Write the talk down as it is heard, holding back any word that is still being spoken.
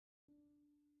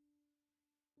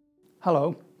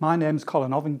Hello, my name's Colin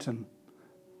Ovington.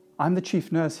 I'm the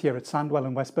Chief Nurse here at Sandwell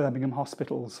and West Birmingham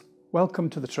Hospitals. Welcome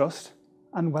to the Trust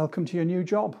and welcome to your new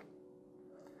job.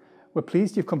 We're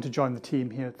pleased you've come to join the team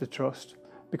here at the Trust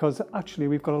because actually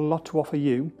we've got a lot to offer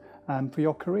you for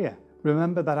your career.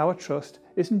 Remember that our Trust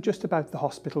isn't just about the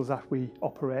hospitals that we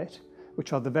operate,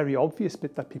 which are the very obvious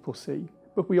bit that people see,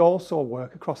 but we also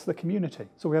work across the community.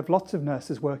 So we have lots of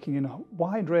nurses working in a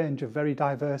wide range of very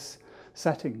diverse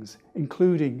settings,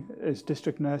 including as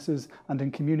district nurses and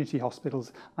in community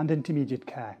hospitals and intermediate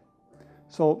care.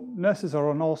 So nurses are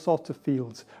on all sorts of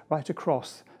fields right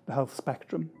across the health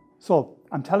spectrum. So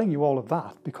I'm telling you all of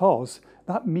that because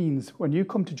that means when you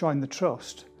come to join the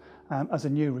Trust as a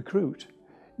new recruit,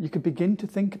 you can begin to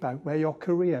think about where your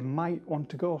career might want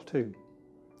to go to.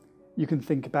 You can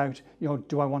think about,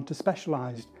 do I want to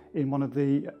specialise in one of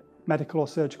the medical or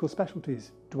surgical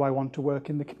specialties? Do I want to work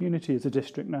in the community as a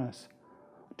district nurse?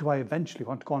 Do I eventually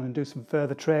want to go on and do some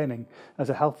further training as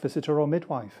a health visitor or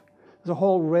midwife? There's a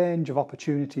whole range of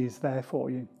opportunities there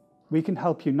for you. We can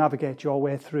help you navigate your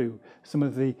way through some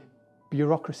of the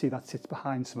bureaucracy that sits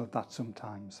behind some of that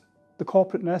sometimes. The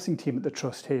corporate nursing team at the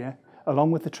Trust here,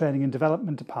 along with the training and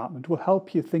development department, will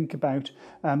help you think about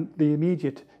the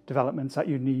immediate developments that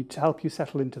you need to help you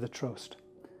settle into the Trust.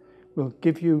 We'll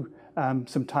give you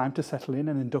some time to settle in,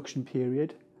 an induction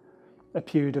period, a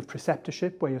period of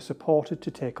preceptorship where you're supported to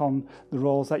take on the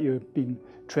roles that you've been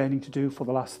training to do for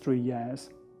the last 3 years,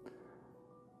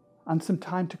 and some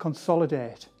time to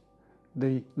consolidate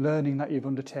the learning that you've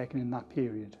undertaken in that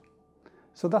period.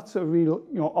 So that's a real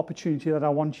opportunity that I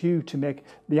want you to make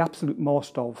the absolute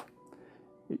most of.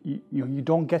 You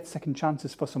don't get second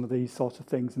chances for some of these sorts of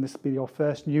things, and this will be your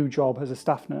first new job as a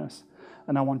staff nurse,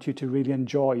 and I want you to really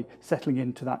enjoy settling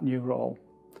into that new role.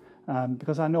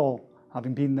 Because I know,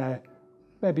 having been there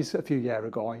maybe a few years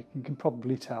ago, you can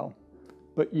probably tell,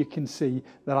 but you can see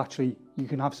that actually you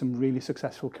can have some really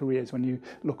successful careers when you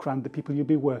look around the people you'll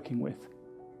be working with.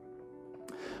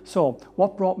 So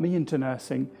what brought me into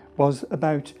nursing was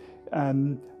about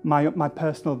my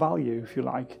personal value, if you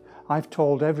like. I've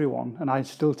told everyone, and I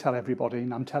still tell everybody,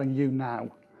 and I'm telling you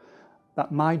now,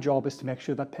 that my job is to make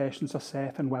sure that patients are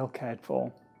safe and well cared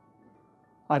for.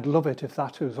 I'd love it if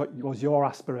that was your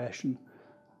aspiration,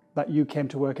 that you came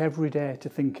to work every day to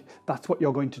think that's what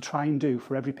you're going to try and do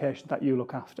for every patient that you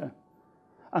look after.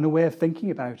 And a way of thinking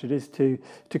about it is to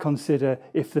consider,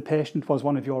 if the patient was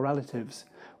one of your relatives,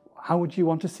 how would you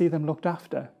want to see them looked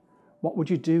after? What would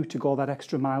you do to go that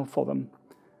extra mile for them?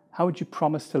 How would you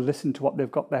promise to listen to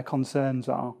what their concerns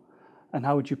are? And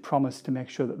how would you promise to make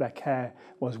sure that their care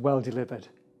was well delivered?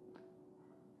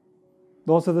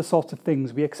 Those are the sorts of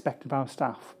things we expect of our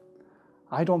staff.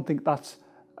 I don't think that's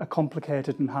a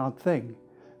complicated and hard thing.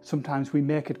 Sometimes we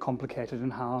make it complicated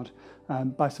and hard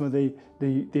by some of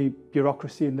the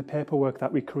bureaucracy and the paperwork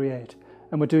that we create.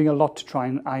 And we're doing a lot to try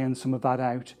and iron some of that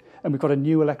out. And we've got a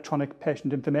new electronic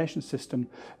patient information system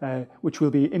which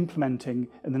we'll be implementing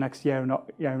in the next year and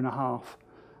a half.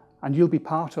 And you'll be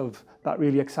part of that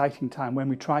really exciting time when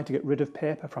we try to get rid of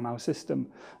paper from our system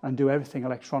and do everything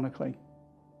electronically.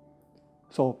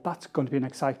 So that's going to be an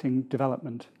exciting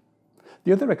development.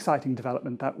 The other exciting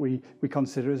development that we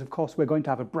consider is, of course, we're going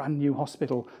to have a brand new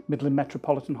hospital, Midland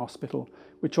Metropolitan Hospital,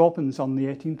 which opens on the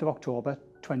 18th of October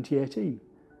 2018.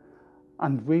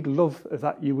 And we'd love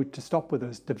that you would to stop with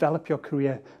us, develop your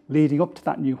career leading up to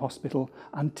that new hospital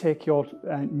and take your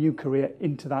new career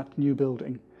into that new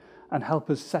building and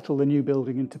help us settle the new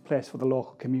building into place for the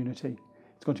local community.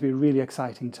 It's going to be a really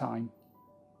exciting time.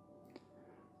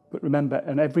 But remember,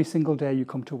 and every single day you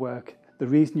come to work, the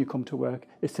reason you come to work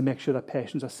is to make sure that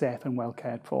patients are safe and well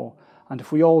cared for. And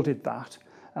if we all did that,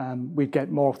 we'd get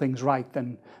more things right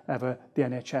than ever the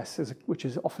NHS, which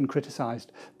is often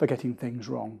criticised for getting things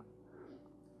wrong.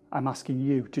 I'm asking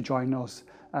you to join us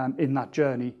in that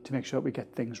journey to make sure that we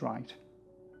get things right.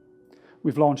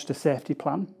 We've launched a safety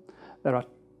plan. There are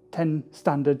 10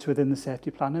 standards within the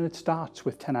safety plan, and it starts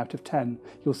with 10 out of 10.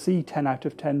 You'll see 10 out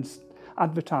of 10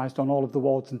 advertised on all of the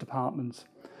wards and departments.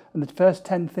 And the first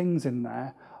 10 things in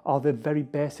there are the very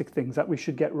basic things that we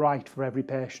should get right for every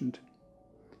patient.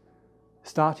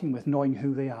 Starting with knowing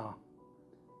who they are.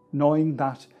 Knowing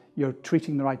that you're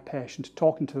treating the right patient,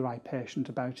 talking to the right patient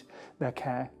about their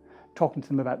care, talking to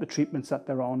them about the treatments that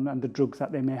they're on and the drugs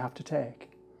that they may have to take.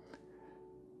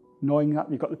 Knowing that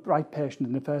you've got the right patient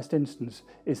in the first instance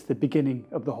is the beginning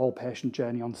of the whole patient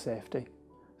journey on safety.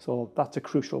 So that's a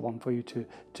crucial one for you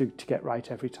to get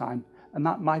right every time. And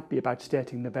that might be about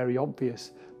stating the very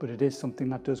obvious, but it is something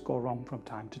that does go wrong from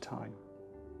time to time.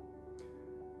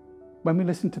 When we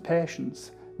listen to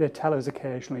patients, they tell us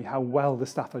occasionally how well the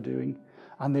staff are doing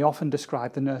and they often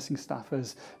describe the nursing staff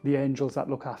as the angels that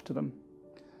look after them.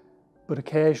 But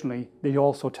occasionally they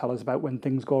also tell us about when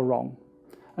things go wrong.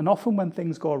 And often when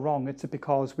things go wrong, it's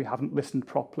because we haven't listened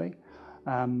properly,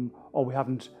 or we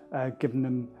haven't given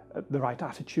them the right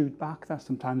attitude back. That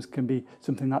sometimes can be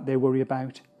something that they worry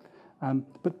about.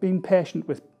 But being patient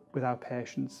with our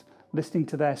patients, listening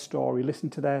to their story,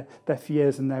 listening to their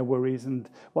fears and their worries and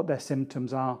what their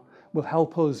symptoms are, will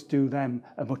help us do them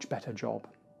a much better job.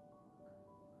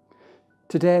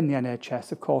 Today in the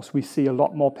NHS, of course, we see a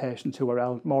lot more patients who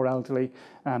are more elderly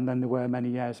than there were many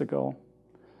years ago.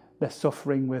 They're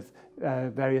suffering with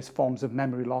various forms of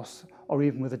memory loss, or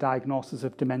even with a diagnosis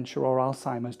of dementia or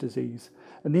Alzheimer's disease.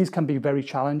 And these can be very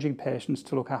challenging patients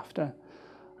to look after.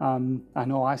 I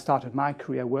know I started my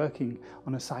career working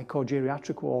on a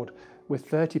psychogeriatric ward with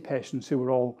 30 patients who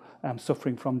were all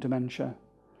suffering from dementia.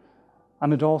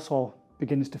 And it also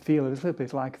begins to feel a little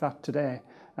bit like that today,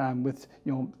 with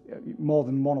more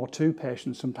than 1 or 2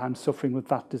 patients sometimes suffering with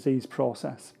that disease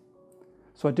process.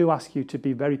 So I do ask you to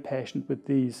be very patient with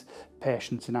these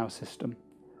patients in our system.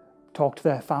 Talk to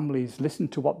their families, listen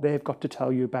to what they've got to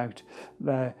tell you about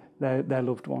their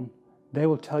loved one. They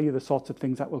will tell you the sorts of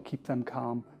things that will keep them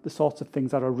calm, the sorts of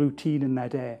things that are routine in their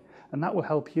day, and that will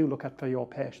help you look after your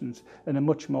patients in a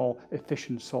much more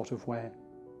efficient sort of way.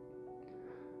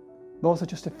 Those are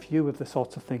just a few of the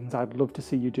sorts of things I'd love to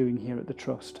see you doing here at the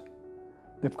Trust.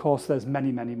 Of course, there's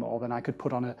many, many more than I could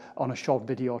put on a short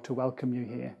video to welcome you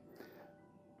here.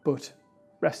 But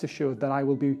rest assured that I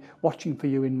will be watching for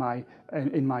you in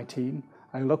my team.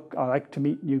 I like to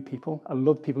meet new people. I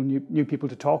love new people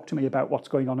to talk to me about what's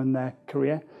going on in their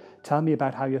career. Tell me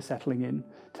about how you're settling in.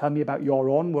 Tell me about your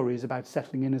own worries about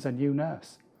settling in as a new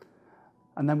nurse.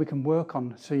 And then we can work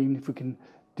on seeing if we can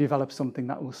develop something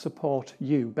that will support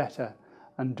you better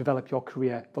and develop your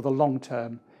career for the long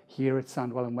term here at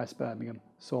Sandwell in West Birmingham.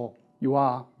 So you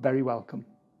are very welcome.